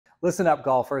Listen up,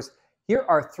 golfers. Here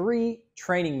are 3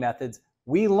 training methods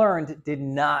we learned did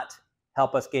not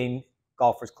help us gain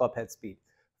golfers' club head speed.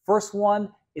 First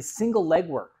one is single leg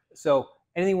work. So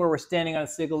anything where we're standing on a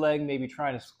single leg, maybe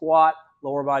trying to squat,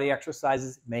 lower body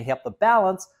exercises may help the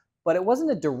balance, but it wasn't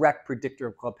a direct predictor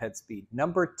of club head speed.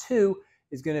 Number 2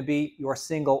 is going to be your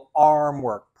single arm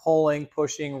work, pulling,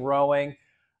 pushing, rowing.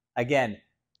 Again,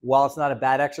 while it's not a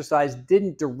bad exercise,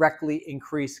 didn't directly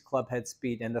increase club head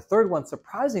speed. And the third one,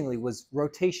 surprisingly, was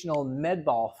rotational med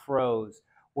ball throws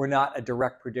were not a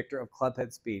direct predictor of club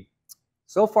head speed.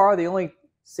 So far, the only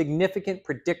significant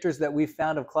predictors that we've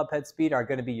found of club head speed are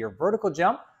going to be your vertical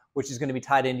jump, which is going to be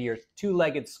tied into your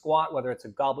 2-legged squat, whether it's a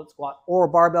goblet squat or a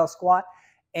barbell squat,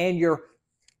 and your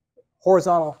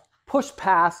horizontal push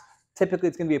pass. Typically,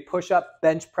 it's going to be a push-up,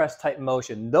 bench press type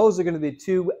motion. Those are going to be the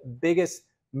 2 biggest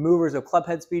movers of club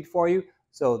head speed for you.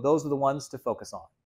 So those are the ones to focus on.